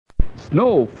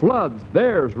Snow, floods,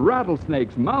 bears,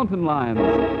 rattlesnakes, mountain lions.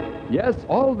 Yes,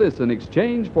 all this in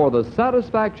exchange for the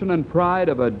satisfaction and pride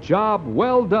of a job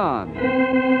well done.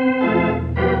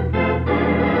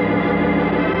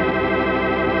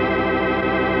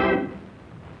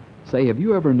 Say, have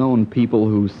you ever known people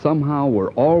who somehow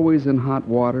were always in hot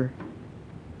water?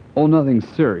 Oh, nothing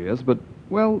serious, but,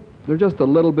 well, they're just a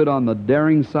little bit on the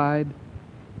daring side.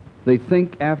 They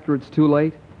think after it's too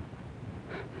late.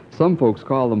 Some folks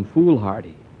call them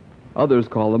foolhardy. Others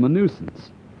call them a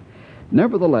nuisance.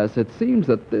 Nevertheless, it seems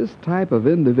that this type of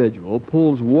individual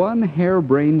pulls one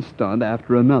harebrained stunt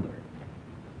after another.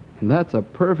 And that's a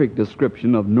perfect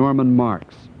description of Norman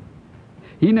Marks.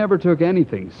 He never took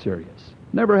anything serious,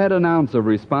 never had an ounce of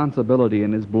responsibility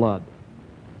in his blood.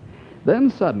 Then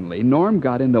suddenly, Norm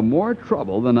got into more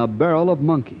trouble than a barrel of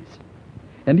monkeys.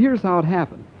 And here's how it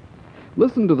happened.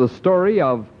 Listen to the story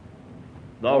of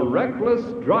The Reckless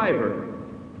Driver.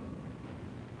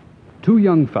 Two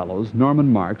young fellows,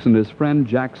 Norman Marks and his friend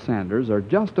Jack Sanders, are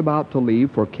just about to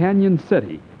leave for Canyon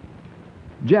City.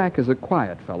 Jack is a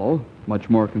quiet fellow, much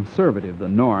more conservative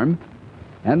than Norm,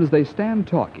 and as they stand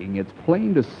talking, it's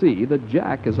plain to see that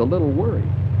Jack is a little worried.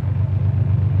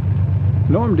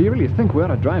 Norm, do you really think we ought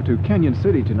to drive to Canyon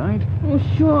City tonight? Well,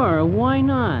 sure. Why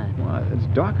not? Why, it's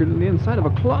darker than the inside of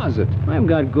a closet. I've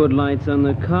got good lights on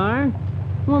the car.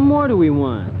 What more do we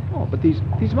want? Oh, but these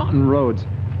mountain roads,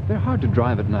 they're hard to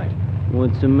drive at night.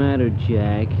 What's the matter,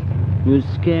 Jack? You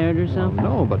scared or something?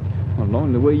 No, but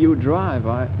knowing the way you drive,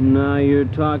 Now you're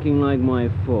talking like my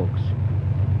folks.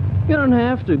 You don't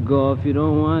have to go if you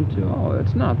don't want to. Oh,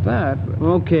 it's not that. But...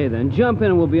 Okay, then. Jump in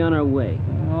and we'll be on our way.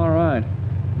 All right.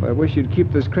 But I wish you'd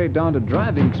keep this crate down to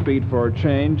driving speed for a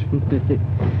change.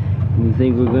 You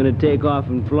think we're going to take off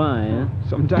and fly, huh?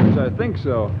 Sometimes I think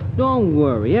so. Don't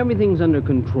worry. Everything's under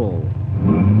control.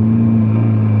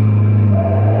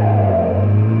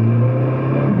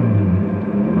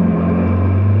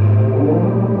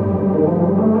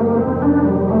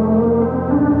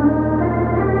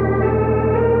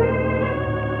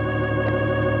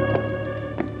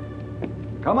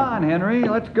 Come on, Henry,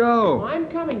 let's go. Oh, I'm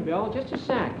coming, Bill. Just a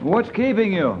sec. What's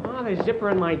keeping you? Oh, the zipper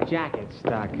in my jacket's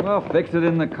stuck. Well, fix it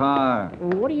in the car.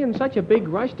 What are you in such a big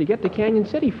rush to get to Canyon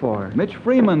City for? Mitch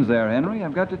Freeman's there, Henry.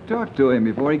 I've got to talk to him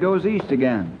before he goes east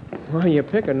again. Well, you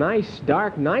pick a nice,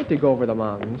 dark night to go over the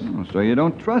mountains. Oh, so you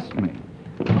don't trust me.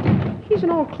 He's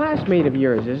an old classmate of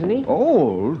yours, isn't he?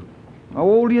 Old? How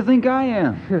old do you think I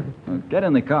am? Well, get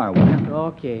in the car, will you?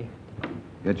 Okay.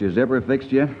 Get your zipper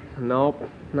fixed yet? Nope.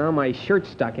 Now my shirt's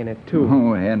stuck in it, too.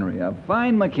 Oh, Henry, a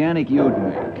fine mechanic you'd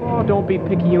make. Oh, don't be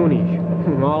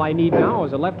picayunish. All I need now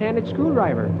is a left-handed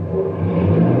screwdriver.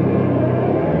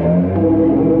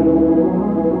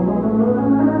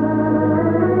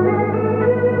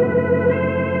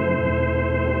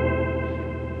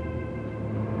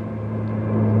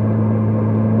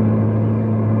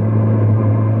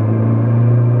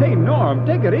 Hey, Norm,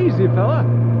 take it easy, fella.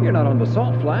 You're not on the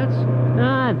salt flats.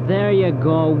 Ah, there you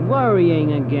go,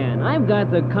 worrying again. I've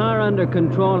got the car under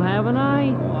control, haven't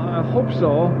I? Well, I hope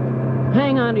so.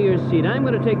 Hang on to your seat. I'm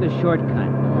going to take the shortcut.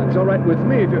 Oh, it's all right with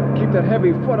me if you keep that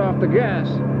heavy foot off the gas.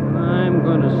 I'm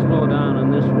going to slow down on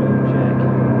this road, Jack.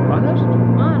 Honest?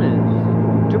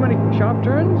 Honest. Too many sharp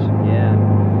turns? Yeah.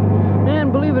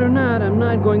 And believe it or not, I'm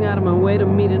not going out of my way to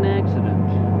meet an accident.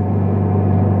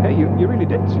 Hey, you really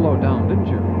did slow down, didn't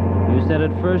you? You said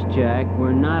it first, Jack.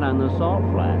 We're not on the salt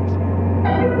flats.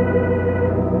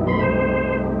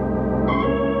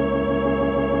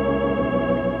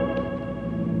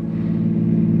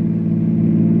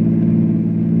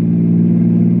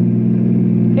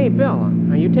 Hey, Bill,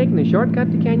 are you taking the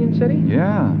shortcut to Canyon City?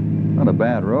 Yeah. Not a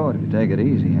bad road if you take it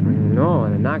easy, Henry. No,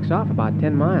 and it knocks off about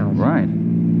 10 miles. Right.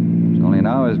 It's only an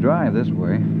hour's drive this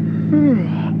way.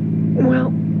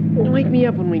 Well, wake me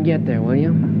up when we get there, will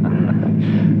you?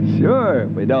 Sure,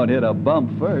 if we don't hit a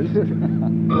bump first.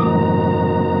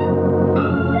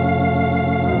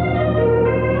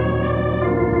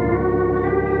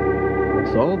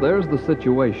 So there's the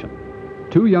situation.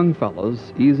 Two young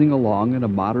fellows easing along at a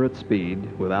moderate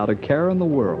speed without a care in the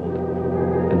world,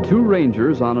 and two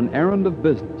rangers on an errand of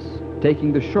business,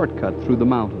 taking the shortcut through the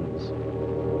mountains.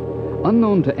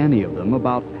 Unknown to any of them,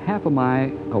 about half a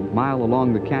mile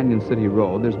along the Canyon City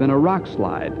Road, there's been a rock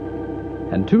slide,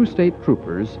 and two state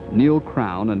troopers, Neil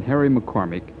Crown and Harry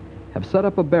McCormick, have set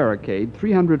up a barricade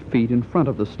 300 feet in front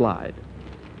of the slide.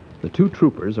 The two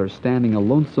troopers are standing a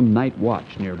lonesome night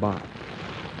watch nearby.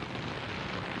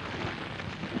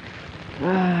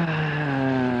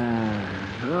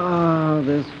 Oh,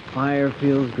 this fire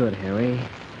feels good, Harry.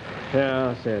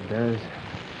 Yes, it does.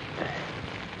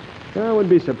 I wouldn't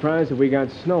be surprised if we got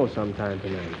snow sometime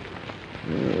tonight.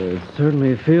 It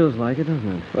certainly feels like it, doesn't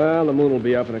it? Well, the moon will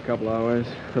be up in a couple hours.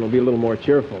 It'll be a little more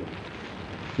cheerful.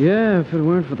 Yeah, if it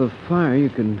weren't for the fire, you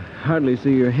can hardly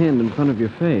see your hand in front of your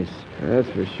face. That's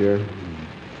for sure.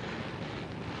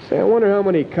 Say, I wonder how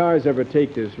many cars ever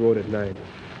take this road at night.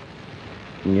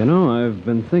 You know, I've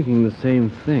been thinking the same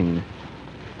thing.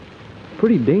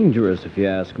 Pretty dangerous, if you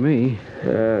ask me.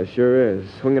 Yeah, sure is.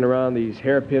 Swinging around these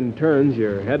hairpin turns,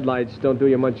 your headlights don't do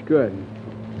you much good.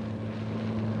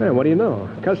 Hey, what do you know?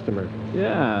 A customer.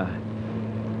 Yeah.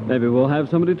 Maybe we'll have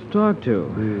somebody to talk to.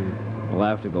 We'll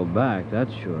have to go back,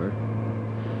 that's sure.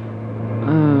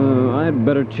 I'd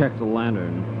better check the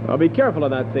lantern. Well, be careful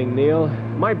of that thing, Neil.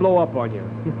 Might blow up on you.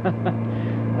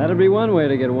 That'd be one way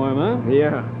to get warm, huh?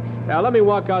 Yeah. Now, let me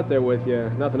walk out there with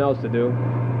you. Nothing else to do. If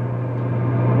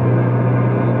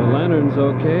the lantern's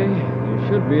okay, you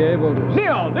should be able to...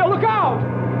 Neil! Neil, look out!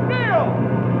 Neil!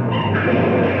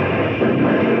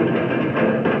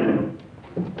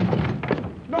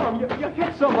 Norm, you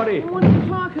hit somebody. What are you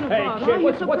talking about? Hey, kid,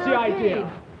 what's the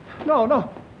idea? No.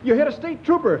 You hit a state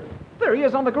trooper. There he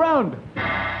is on the ground.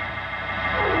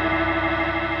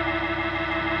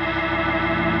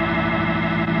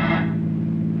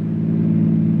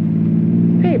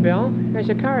 Hey, Bill, there's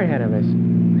a car ahead of us.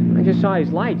 I just saw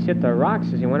his lights hit the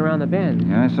rocks as he went around the bend.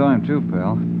 Yeah, I saw him too,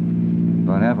 pal.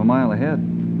 About half a mile ahead.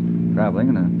 Traveling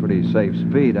at a pretty safe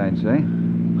speed, I'd say.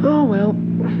 Oh, well,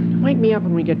 wake me up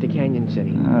when we get to Canyon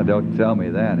City. Ah, don't tell me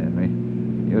that, Henry.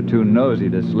 You're too nosy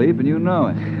to sleep, and you know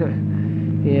it.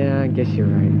 Yeah, I guess you're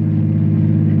right.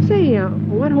 Say,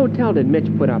 what hotel did Mitch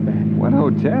put up at? What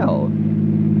hotel?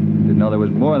 Didn't know there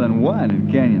was more than one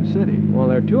in Canyon City. Well,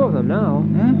 there are two of them now.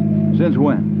 Huh? Since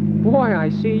when? Boy, I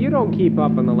see you don't keep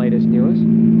up on the latest news.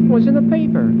 It was in the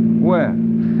paper. Where?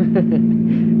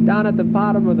 Down at the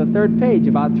bottom of the third page,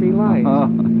 about 3 lines. Oh,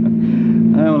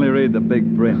 I only read the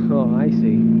big print. Oh, I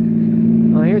see.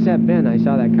 Well, here's that bend. I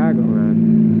saw that car go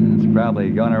around. It's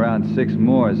probably gone around 6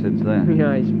 more since then.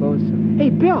 Yeah, I suppose so. Hey,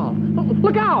 Bill,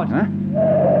 look out! Huh?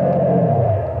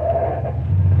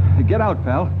 Hey, get out,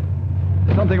 pal.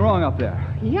 There's something wrong up there.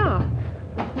 Yeah,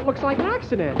 looks like an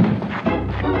accident.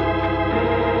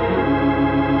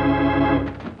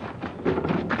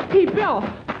 Hey, Bill,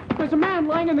 there's a man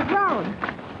lying on the ground.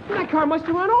 That car must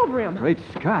have run over him. Great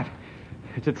Scott.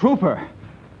 It's a trooper.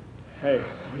 Hey,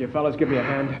 will you fellas give me a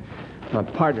hand? My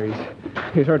partner,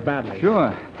 he's hurt badly.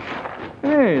 Sure.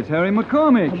 Hey, it's Harry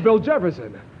McCormick. Bill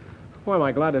Jefferson. Boy, am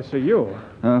I glad to see you.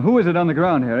 Who is it on the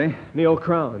ground, Harry? Neil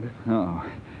Crown. Oh.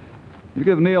 You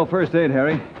give Neil first aid,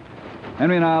 Harry.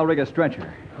 Henry and I'll rig a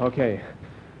stretcher. Okay.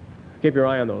 Keep your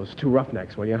eye on those 2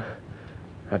 roughnecks, will you?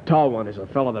 That tall one is the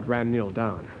fellow that ran Neil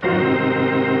down.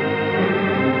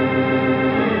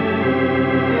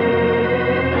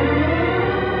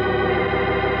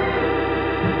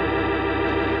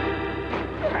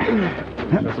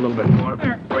 Just a little bit more.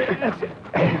 That's it.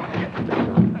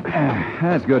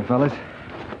 That's good, fellas.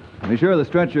 Be sure the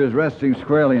stretcher is resting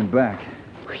squarely in back.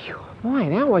 Whew. Boy,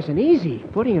 that wasn't easy,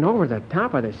 putting it over the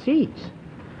top of the seats.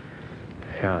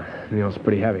 Yeah, Neil's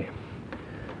pretty heavy.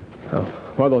 Oh,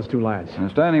 who are those 2 lads? I'm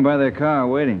standing by their car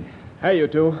waiting. Hey, you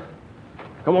 2.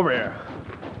 Come over here.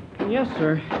 Yes,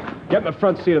 sir. Get in the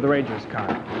front seat of the Ranger's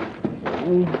car.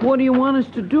 What do you want us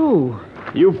to do?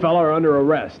 You fella are under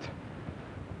arrest.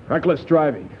 Reckless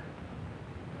driving.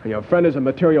 And your friend is a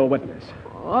material witness.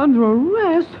 Under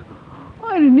arrest?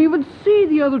 I didn't even see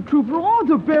the other trooper or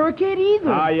the barricade either.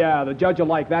 Ah, yeah, the judge will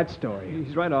like that story.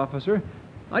 He's right, officer.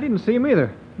 I didn't see him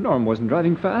either. Norm wasn't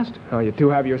driving fast. Oh, you 2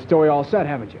 have your story all set,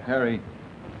 haven't you? Harry,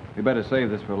 we better save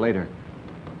this for later.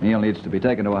 Neil needs to be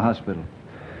taken to a hospital.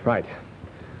 Right.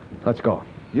 Let's go.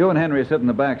 You and Henry sit in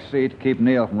the back seat. Keep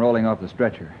Neil from rolling off the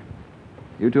stretcher.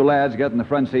 You 2 lads get in the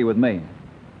front seat with me.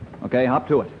 Okay, hop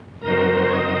to it.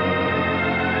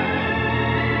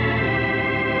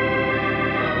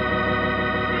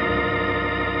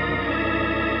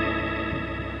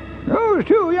 Those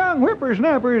 2 young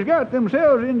whippersnappers got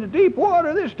themselves into deep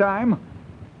water this time.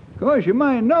 Of course, you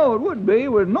might know it would be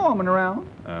with Norman around.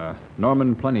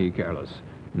 Norman plenty careless.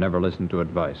 Never listened to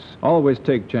advice. Always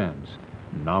take chance.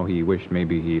 Now he wished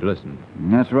maybe he listened.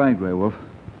 That's right, Grey Wolf.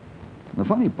 The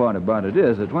funny part about it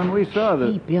is that when we saw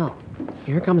the... Hey, Bill.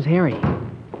 Here comes Harry.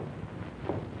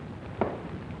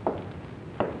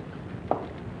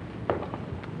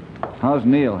 How's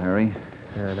Neil, Harry?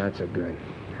 Not so good.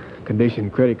 Condition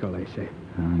critical, they say.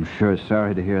 I'm sure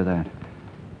sorry to hear that.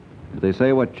 Did they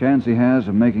say what chance he has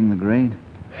of making the grade?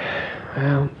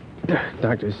 Well,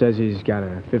 doctor says he's got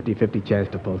a 50-50 chance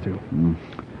to pull through.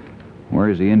 Where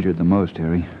is he injured the most,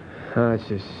 Harry? It's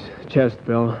his chest,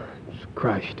 Bill. It's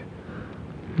crushed.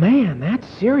 Man, that's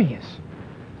serious.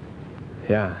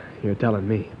 Yeah, you're telling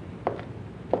me.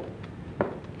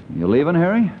 You leaving,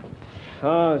 Harry?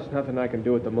 Oh, there's nothing I can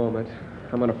do at the moment.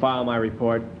 I'm going to file my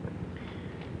report.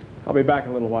 I'll be back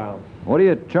in a little while. What are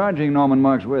you charging Norman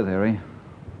Marks with, Harry?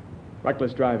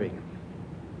 Reckless driving.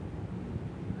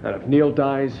 And if Neil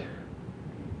dies,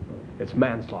 it's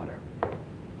manslaughter.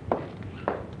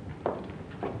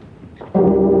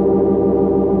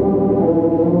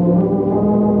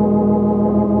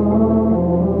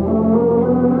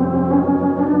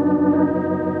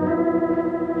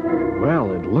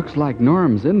 Well, it looks like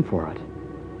Norm's in for it.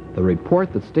 The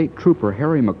report that State Trooper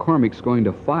Harry McCormick's going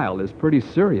to file is pretty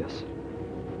serious.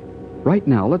 Right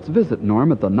now, let's visit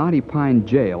Norm at the Knotty Pine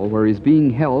Jail, where he's being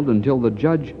held until the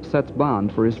judge sets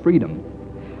bond for his freedom.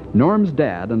 Norm's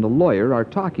dad and a lawyer are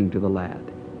talking to the lad.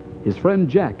 His friend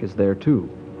Jack is there, too.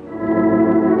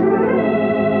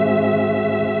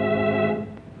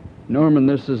 Norman,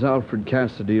 this is Alfred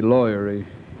Cassidy, lawyer.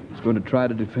 He's going to try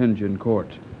to defend you in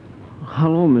court.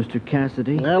 Hello, Mr.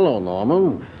 Cassidy. Hello,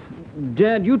 Norman.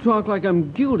 Dad, you talk like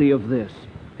I'm guilty of this.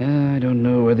 I don't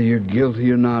know whether you're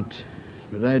guilty or not,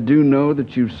 but I do know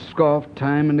that you've scoffed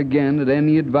time and again at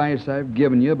any advice I've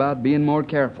given you about being more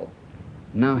careful.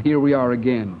 Now here we are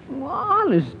again. Well,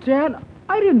 honest, Dad,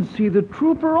 I didn't see the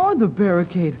trooper or the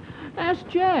barricade. Ask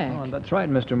Jack. Oh, that's right,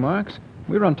 Mr. Marks.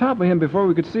 We were on top of him before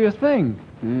we could see a thing.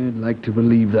 I'd like to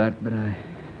believe that, but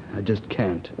I just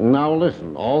can't. Now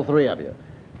listen, all three of you.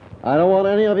 I don't want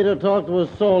any of you to talk to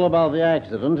a soul about the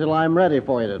accident till I'm ready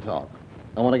for you to talk.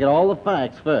 I want to get all the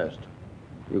facts first.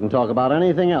 You can talk about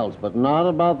anything else, but not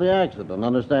about the accident,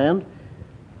 understand?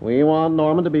 We want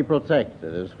Norman to be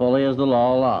protected as fully as the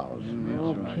law allows.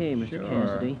 Okay, Mr.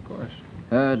 Cassidy. Of course.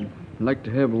 I'd like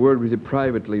to have a word with you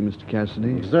privately, Mr.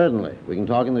 Cassidy. Certainly. We can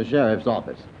talk in the sheriff's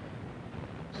office.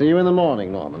 See you in the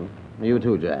morning, Norman. You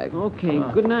too, Jack. Okay,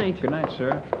 good night. Good night,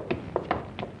 sir.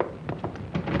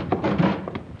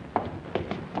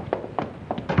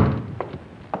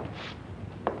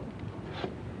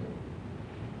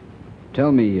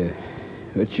 Tell me,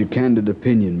 what's your candid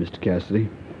opinion, Mr. Cassidy?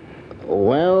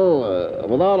 Well,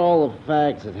 without all the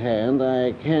facts at hand,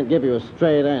 I can't give you a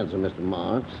straight answer, Mr.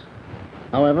 Marks.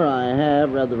 However, I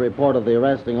have read the report of the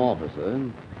arresting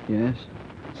officer. Yes?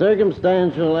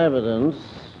 Circumstantial evidence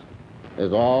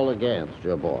is all against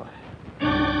your boy.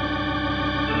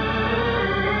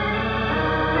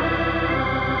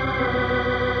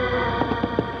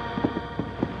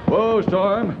 Whoa,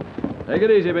 Storm. Take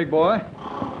it easy, big boy.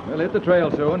 We'll hit the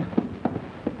trail soon.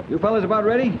 You fellas about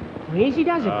ready? Easy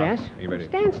does it, Bess. you ready?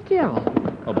 Stand still.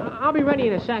 I'll be ready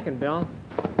in a second, Bill.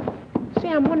 Say,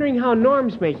 I'm wondering how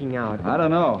Norm's making out. I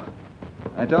don't know.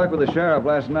 I talked with the sheriff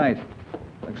last night.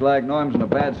 Looks like Norm's in a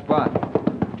bad spot.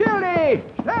 Tildy!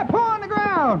 Step paw on the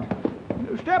ground!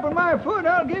 You step on my foot,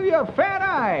 I'll give you a fat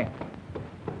eye.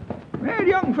 That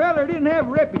young feller didn't have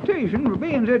a reputation for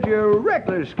being such a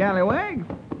reckless scallywag.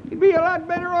 He'd be a lot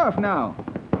better off now.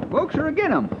 Folks are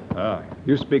agin him. Ah,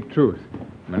 you speak truth.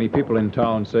 Many people in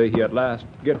town say he at last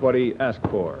get what he asked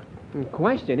for. The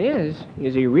question is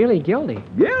he really guilty?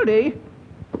 Guilty?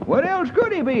 What else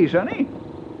could he be, Sonny?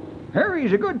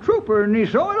 Harry's a good trooper, and he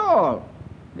saw it all.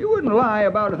 He wouldn't lie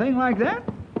about a thing like that.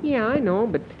 Yeah, I know,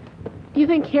 but do you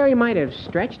think Harry might have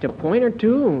stretched a point or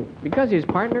two because his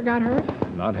partner got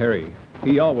hurt? Not Harry.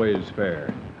 He always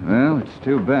fair. Well, it's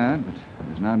too bad, but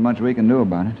there's not much we can do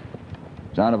about it.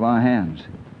 It's out of our hands.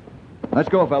 Let's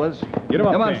go, fellas. Get him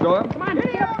up, Come on, King. Storm. Come on,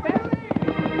 hurry up,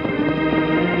 Bess.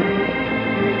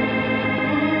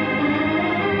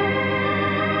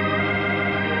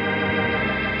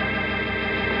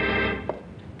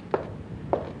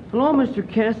 Hello, Mr.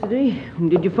 Cassidy.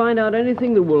 Did you find out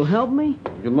anything that will help me?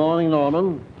 Good morning,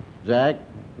 Norman. Jack,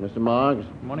 Mr. Marks.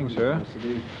 Morning, sir.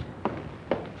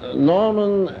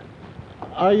 Norman,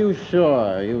 are you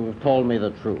sure you've told me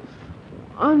the truth?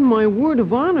 On my word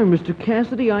of honor, Mr.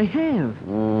 Cassidy, I have.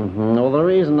 Mm-hmm. Well, the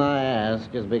reason I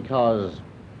ask is because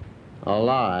a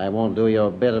lie won't do you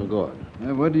a bit of good.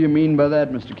 What do you mean by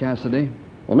that, Mr. Cassidy?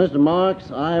 Well, Mr.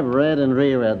 Marks, I've read and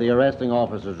reread the arresting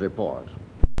officer's report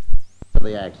of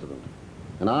the accident.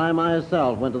 And I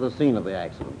myself went to the scene of the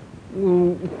accident.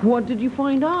 Well, what did you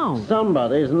find out?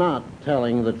 Somebody's not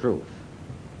telling the truth.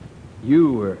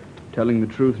 You were telling the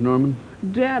truth, Norman?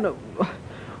 Dad,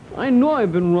 I know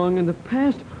I've been wrong in the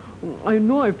past. I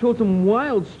know I've told some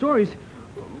wild stories.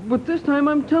 But this time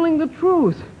I'm telling the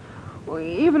truth.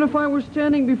 Even if I were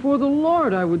standing before the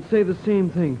Lord, I would say the same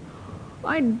thing.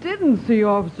 I didn't see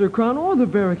Officer Crown or the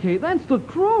barricade. That's the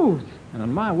truth. And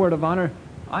on my word of honor,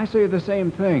 I say the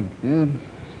same thing.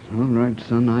 Yeah, all right,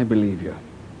 son, I believe you.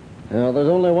 Now, there's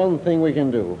only one thing we can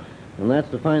do, and that's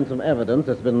to find some evidence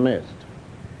that's been missed.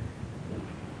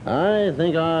 I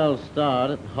think I'll start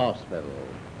at the hospital.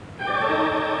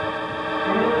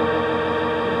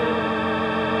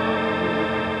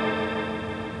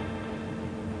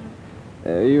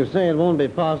 You say it won't be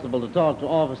possible to talk to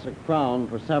Officer Crown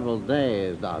for several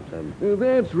days, Doctor.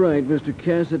 That's right, Mr.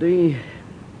 Cassidy.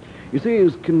 You see,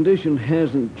 his condition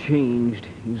hasn't changed.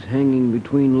 He's hanging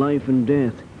between life and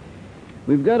death.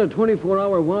 We've got a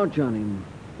 24-hour watch on him.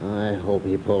 I hope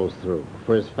he pulls through,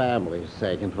 for his family's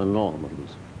sake and for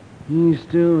Norman's. He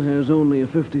still has only a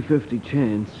 50-50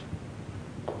 chance.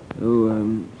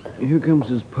 Oh, here comes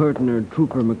his partner,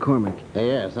 Trooper McCormick.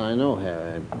 Yes, I know,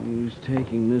 Harry. He's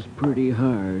taking this pretty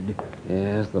hard.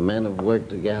 Yes, the men have worked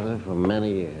together for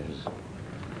many years.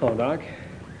 Hello, Doc.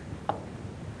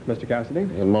 Mr. Cassidy.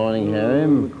 Good morning, Harry.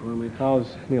 McCormick.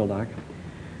 How's Neil, Doc?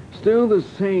 Still the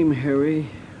same, Harry.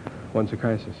 When's the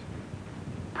crisis?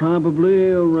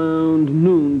 Probably around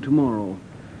noon tomorrow.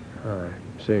 I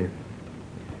see.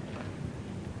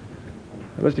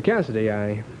 Mr. Cassidy,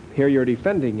 I hear you're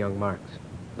defending young Marks.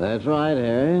 That's right,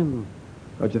 Harry.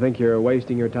 Don't you think you're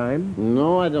wasting your time?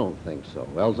 No, I don't think so.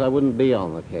 Else I wouldn't be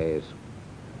on the case.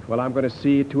 Well, I'm going to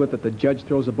see to it that the judge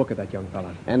throws a book at that young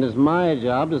fella. And it's my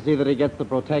job to see that he gets the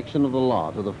protection of the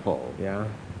law to the full. Yeah?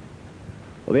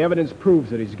 Well, the evidence proves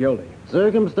that he's guilty.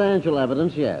 Circumstantial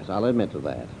evidence, yes, I'll admit to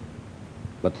that.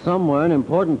 But somewhere an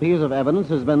important piece of evidence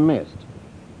has been missed.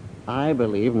 I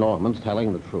believe Norman's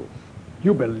telling the truth.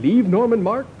 You believe Norman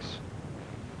Marks?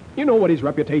 You know what his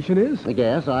reputation is?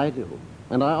 Yes, I do.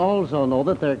 And I also know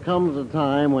that there comes a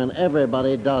time when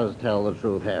everybody does tell the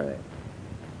truth, Harry.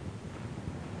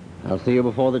 I'll see you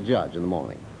before the judge in the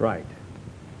morning. Right.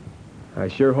 I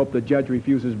sure hope the judge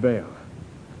refuses bail.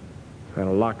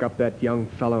 I'll lock up that young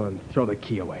fellow and throw the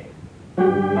key away.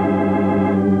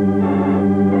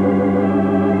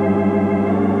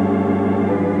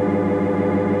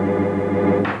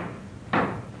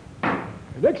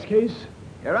 Next case.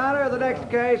 Your Honor, the next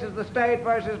case is the State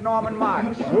versus Norman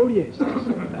Marks. Oh, yes.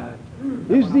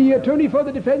 Is the attorney for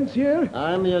the defense here?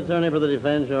 I'm the attorney for the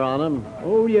defense, Your Honor.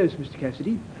 Oh, yes, Mr.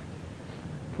 Cassidy.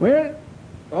 Well,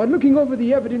 on looking over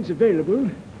the evidence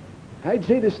available, I'd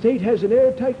say the state has an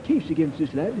airtight case against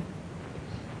this lad.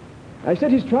 I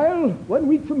set his trial 1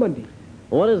 week from Monday.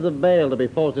 What is the bail to be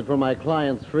posted for my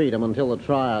client's freedom until the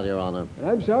trial, Your Honor?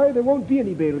 I'm sorry, there won't be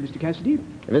any bail, Mr. Cassidy.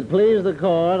 If it please the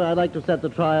court, I'd like to set the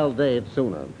trial date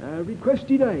sooner. Request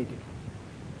denied.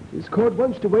 This court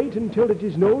wants to wait until it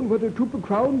is known whether Trooper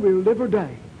Crown will live or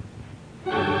die.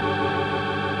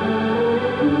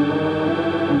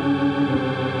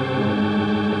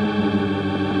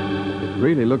 It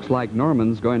really looks like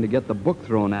Norman's going to get the book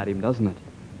thrown at him, doesn't it?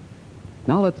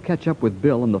 Now let's catch up with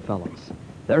Bill and the fellows.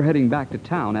 They're heading back to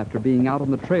town after being out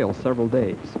on the trail several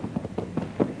days.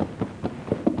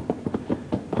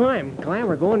 Oh, I'm glad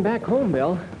we're going back home,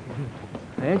 Bill.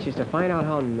 I'm anxious to find out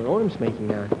how Norm's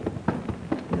making out.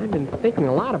 I've been thinking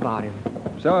a lot about him.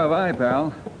 So have I,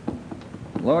 pal.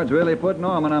 Lord's really put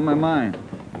Norman on my mind.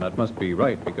 That must be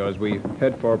right, because we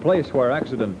head for a place where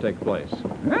accident take place.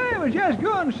 I was just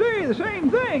going to say the same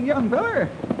thing, young feller.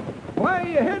 Why are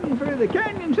you heading for the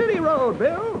Canyon City Road,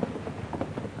 Bill?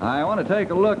 I want to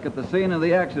take a look at the scene of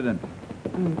the accident.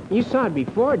 You saw it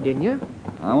before, didn't you?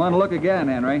 I want to look again,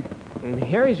 Henry. And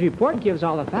Harry's report gives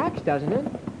all the facts, doesn't it?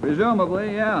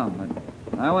 Presumably, yeah,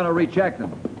 but I want to recheck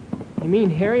them. You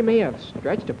mean Harry may have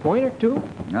stretched a point or two?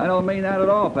 I don't mean that at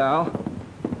all, pal.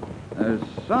 There's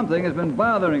something has been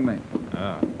bothering me.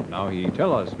 Now he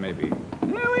tell us, maybe.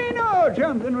 We know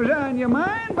something was on your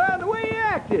mind by the way you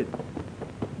acted.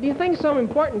 Do you think some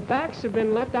important facts have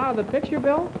been left out of the picture,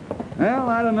 Bill? Well,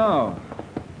 I don't know.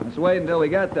 Let's wait until we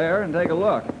get there and take a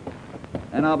look.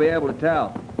 And I'll be able to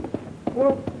tell.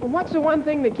 Well, what's the one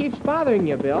thing that keeps bothering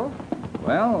you, Bill?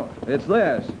 Well, it's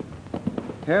this.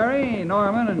 Harry,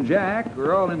 Norman, and Jack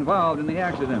were all involved in the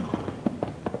accident.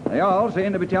 They all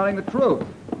seem to be telling the truth.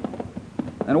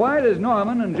 And why does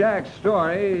Norman and Jack's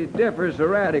story differ so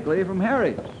radically from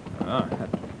Harry's? That's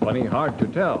plenty hard to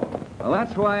tell. Well,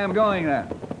 that's why I'm going there,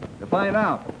 to find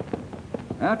out.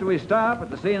 After we stop at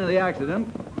the scene of the accident,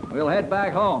 we'll head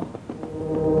back home.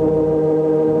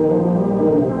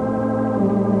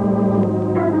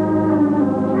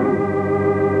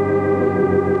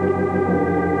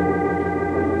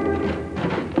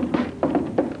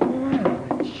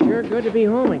 Sure good to be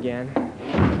home again.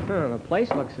 The place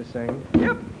looks the same.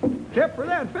 Yep, except for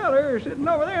that feller sitting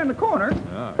over there in the corner.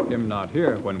 Him not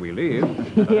here when we leave.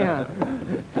 Yeah.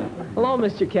 Hello,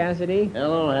 Mr. Cassidy.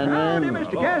 Hello, Henry. Howdy,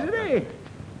 Mr. Cassidy.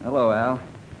 Hello, Al.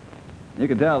 You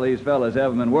can tell these fellas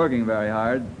haven't been working very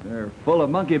hard. They're full of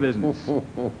monkey business.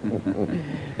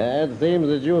 It seems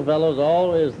that you fellows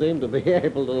always seem to be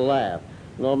able to laugh,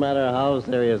 no matter how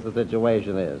serious the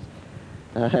situation is.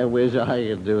 I wish I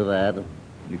could do that.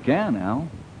 You can, Al.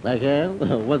 I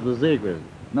can? What's the secret?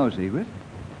 No secret.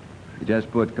 You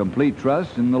just put complete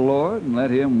trust in the Lord and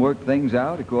let him work things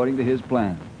out according to his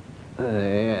plan.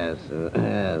 Yes,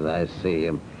 I see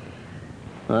him.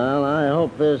 Well, I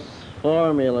hope this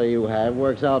formula you have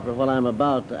works out for what I'm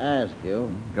about to ask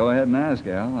you. Go ahead and ask,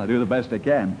 Al. I'll do the best I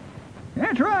can.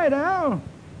 That's right, Al.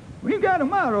 We've got a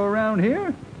motto around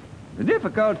here. The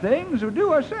difficult things we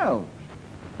do ourselves.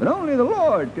 But only the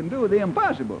Lord can do the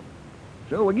impossible.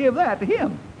 So we give that to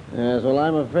him. Yes, well,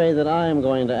 I'm afraid that I'm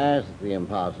going to ask the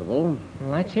impossible.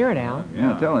 Let's hear it, Al.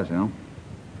 Yeah, tell us, Al.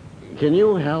 Can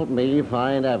you help me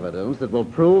find evidence that will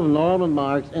prove Norman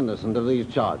Marks innocent of these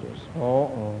charges?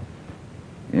 Uh-oh.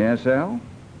 Yes, Al.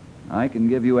 I can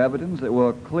give you evidence that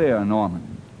will clear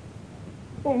Norman.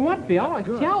 Well, what, Bill?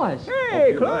 Tell us.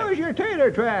 Hey, close your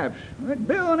tater traps. Let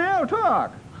Bill and Al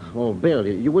talk. Oh, Bill,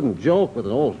 you wouldn't joke with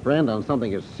an old friend on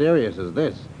something as serious as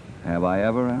this. Have I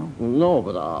ever, Al? No,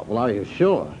 but, well, are you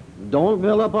sure? Don't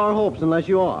build up our hopes unless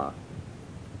you are.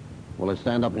 Will it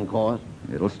stand up in court?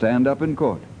 It'll stand up in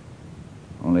court.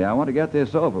 Only I want to get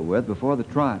this over with before the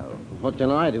trial. What can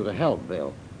I do to help,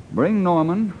 Bill? Bring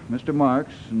Norman, Mr.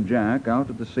 Marks, and Jack out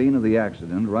to the scene of the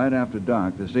accident right after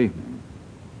dark this evening.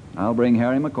 I'll bring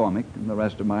Harry McCormick and the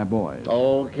rest of my boys.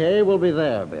 Okay, we'll be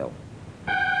there, Bill.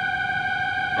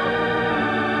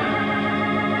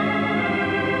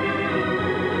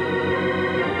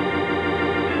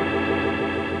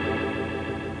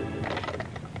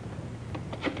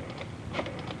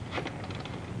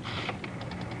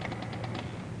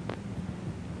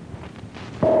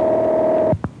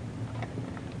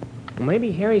 Well,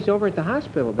 maybe Harry's over at the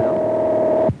hospital,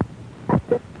 Bill.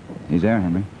 He's there,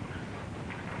 Henry.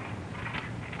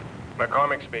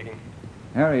 McCormick speaking.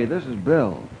 Harry, this is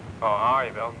Bill. Oh, how are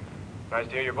you, Bill? Nice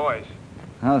to hear your voice.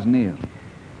 How's Neil?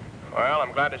 Well,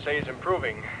 I'm glad to say he's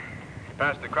improving. He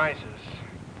passed the crisis.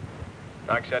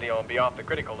 Doc said he'll be off the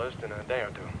critical list in a day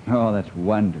or two. Oh, that's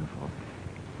wonderful.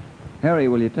 Harry,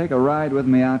 will you take a ride with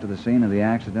me out to the scene of the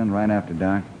accident right after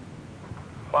dark?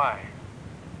 Why?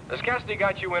 Has Cassidy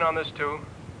got you in on this, too?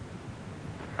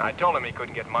 I told him he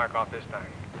couldn't get Mark off this time.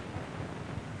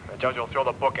 The judge will throw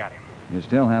the book at him. You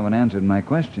still haven't answered my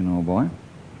question, old boy.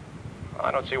 I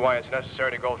don't see why it's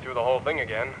necessary to go through the whole thing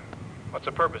again. What's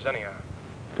the purpose, anyhow?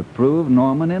 To prove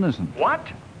Norman innocent. What?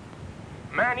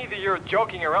 Man, either you're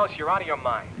joking or else you're out of your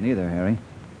mind. Neither, Harry.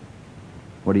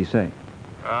 What do you say?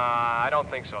 I don't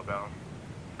think so, Bill.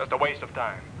 Just a waste of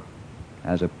time.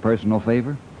 As a personal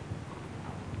favor?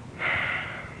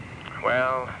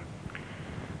 Well,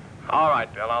 all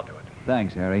right, Bill, I'll do it.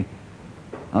 Thanks, Harry.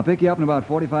 I'll pick you up in about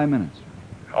 45 minutes.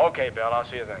 Okay, Bill, I'll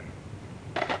see you then.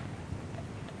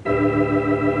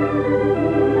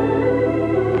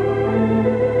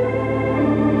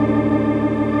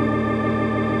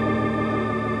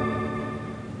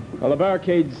 Well, the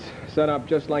barricade's set up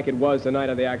just like it was the night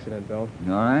of the accident, Bill.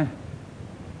 You all right?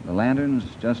 The lantern's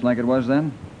just like it was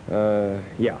then?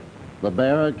 Yeah. The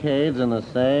barricade's in the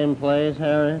same place,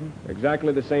 Harry?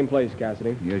 Exactly the same place,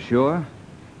 Cassidy. You sure?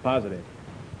 Positive.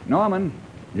 Norman,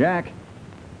 Jack,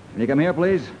 can you come here,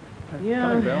 please?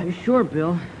 Yeah, sure,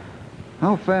 Bill.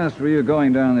 How fast were you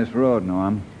going down this road,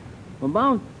 Norm?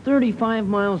 About 35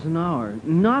 miles an hour.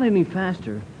 Not any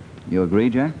faster. You agree,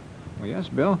 Jack? Well, yes,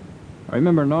 Bill. I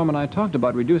remember Norm and I talked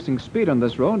about reducing speed on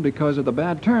this road because of the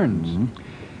bad turns. Mm-hmm.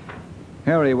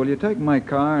 Harry, will you take my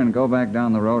car and go back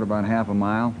down the road about half a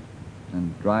mile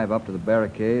and drive up to the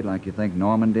barricade like you think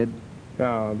Norman did?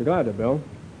 I'll be glad to, Bill.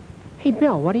 Hey,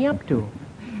 Bill, what are you up to?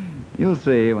 You'll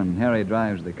see when Harry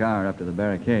drives the car up to the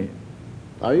barricade.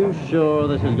 Are you sure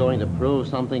this is going to prove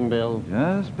something, Bill?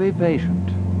 Just be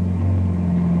patient.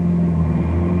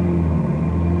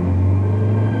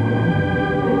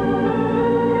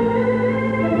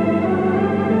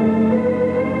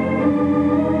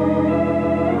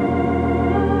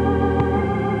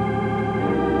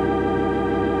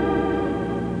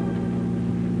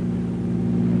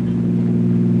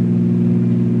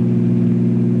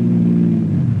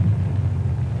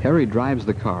 Harry drives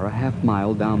the car a half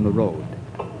mile down the road.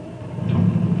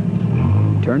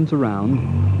 Turns around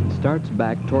and starts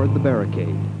back toward the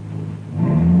barricade.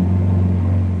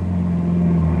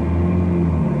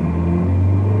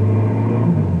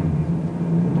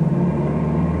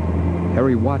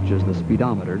 Harry watches the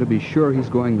speedometer to be sure he's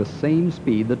going the same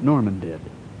speed that Norman did.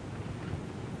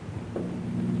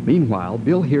 Meanwhile,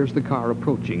 Bill hears the car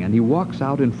approaching, and he walks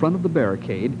out in front of the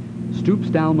barricade stoops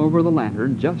down over the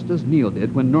lantern just as Neil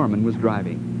did when Norman was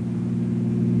driving.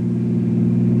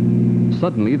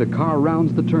 Suddenly, the car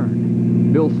rounds the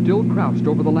turn. Bill still crouched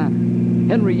over the lantern.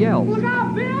 Henry yells. Look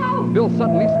out, Bill! Bill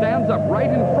suddenly stands up right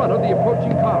in front of the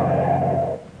approaching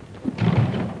car.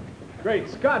 Great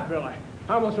Scott, Bill. I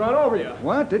almost ran over you.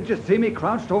 What? Didn't you see me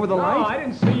crouched over the No, light? I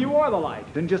didn't see you or the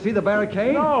light. Didn't you see the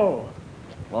barricade? No.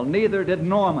 Well, neither did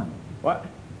Norman. What?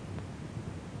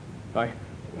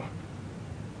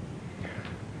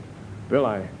 Bill,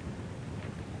 I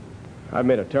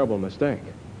made a terrible mistake.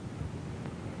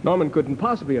 Norman couldn't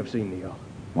possibly have seen Neil.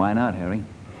 Why not, Harry?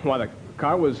 Why, the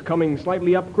car was coming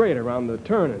slightly up grade around the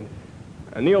turn,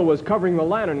 and Neil was covering the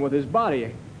lantern with his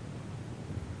body.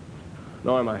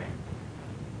 Norm,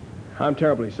 I'm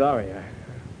terribly sorry.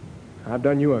 I've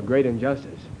done you a great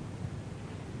injustice.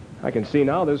 I can see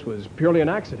now this was purely an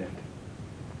accident.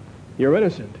 You're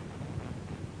innocent.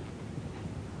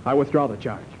 I withdraw the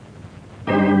charge.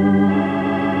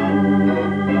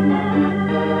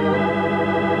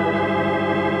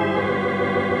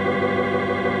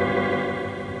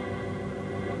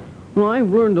 Well, I've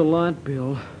learned a lot,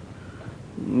 Bill.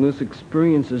 This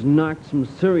experience has knocked some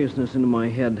seriousness into my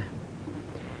head.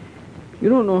 You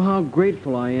don't know how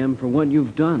grateful I am for what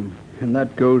you've done. And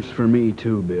that goes for me,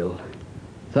 too, Bill.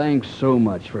 Thanks so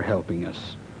much for helping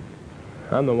us.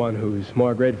 I'm the one who's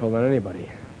more grateful than anybody.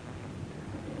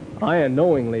 I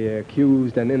unknowingly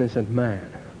accused an innocent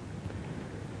man.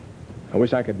 I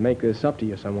wish I could make this up to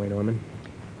you some way, Norman.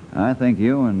 I think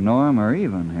you and Norm are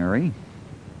even, Harry.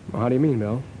 Well, how do you mean,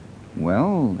 Bill?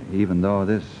 Well, even though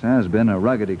this has been a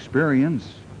rugged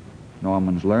experience,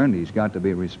 Norman's learned he's got to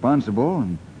be responsible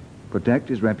and protect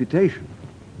his reputation.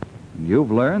 And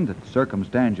you've learned that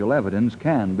circumstantial evidence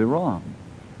can be wrong.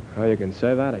 Oh, you can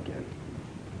say that again.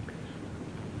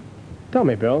 Tell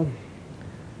me, Bill,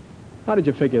 how did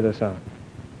you figure this out?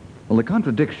 Well, the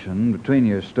contradiction between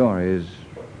your stories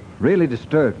really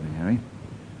disturbed me, Harry.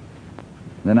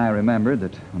 Then I remembered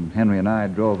that when Henry and I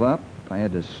drove up, I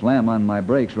had to slam on my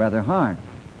brakes rather hard.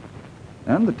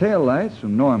 And the tail lights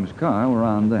from Norm's car were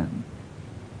on then.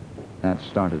 That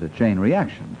started a chain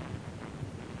reaction.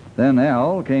 Then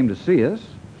Al came to see us,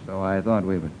 so I thought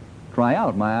we would try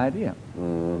out my idea.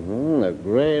 Mm-hmm. A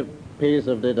great piece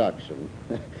of deduction.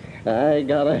 I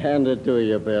gotta hand it to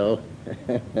you, Bill.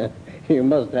 You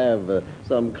must have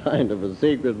some kind of a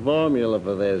secret formula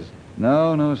for this.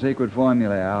 No secret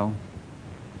formula, Al.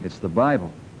 It's the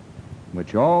Bible,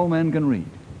 which all men can read.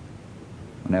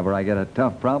 Whenever I get a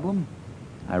tough problem,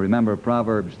 I remember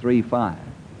Proverbs 3:5.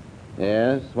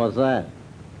 Yes? What's that?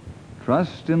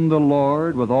 Trust in the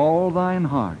Lord with all thine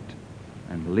heart,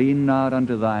 and lean not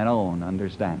unto thine own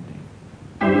understanding.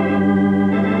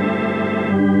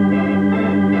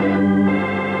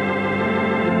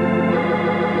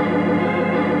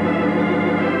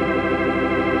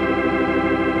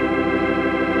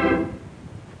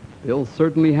 Bill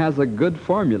certainly has a good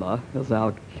formula, as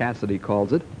Al Cassidy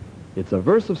calls it. It's a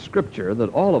verse of Scripture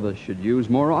that all of us should use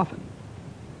more often.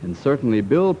 And certainly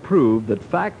Bill proved that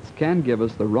facts can give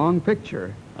us the wrong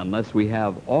picture unless we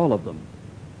have all of them.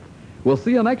 We'll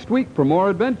see you next week for more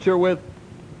adventure with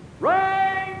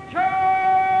Ranger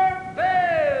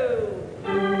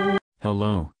Bill!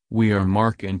 Hello, we are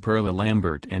Mark and Perla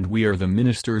Lambert and we are the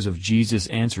ministers of Jesus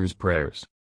Answers Prayers.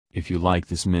 If you like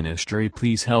this ministry,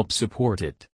 please help support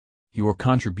it. Your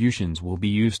contributions will be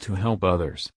used to help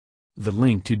others. The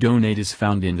link to donate is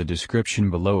found in the description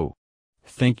below.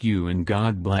 Thank you and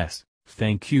God bless.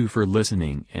 Thank you for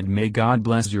listening and may God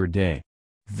bless your day.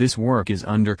 This work is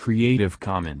under Creative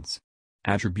Commons.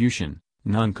 Attribution,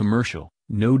 non-commercial,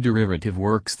 no derivative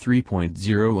works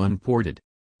 3.0 unported.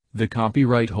 The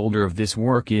copyright holder of this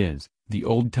work is the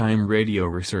Old Time Radio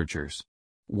Researchers.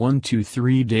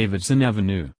 123 Davidson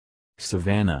Avenue,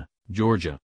 Savannah,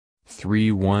 Georgia.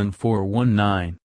 31419.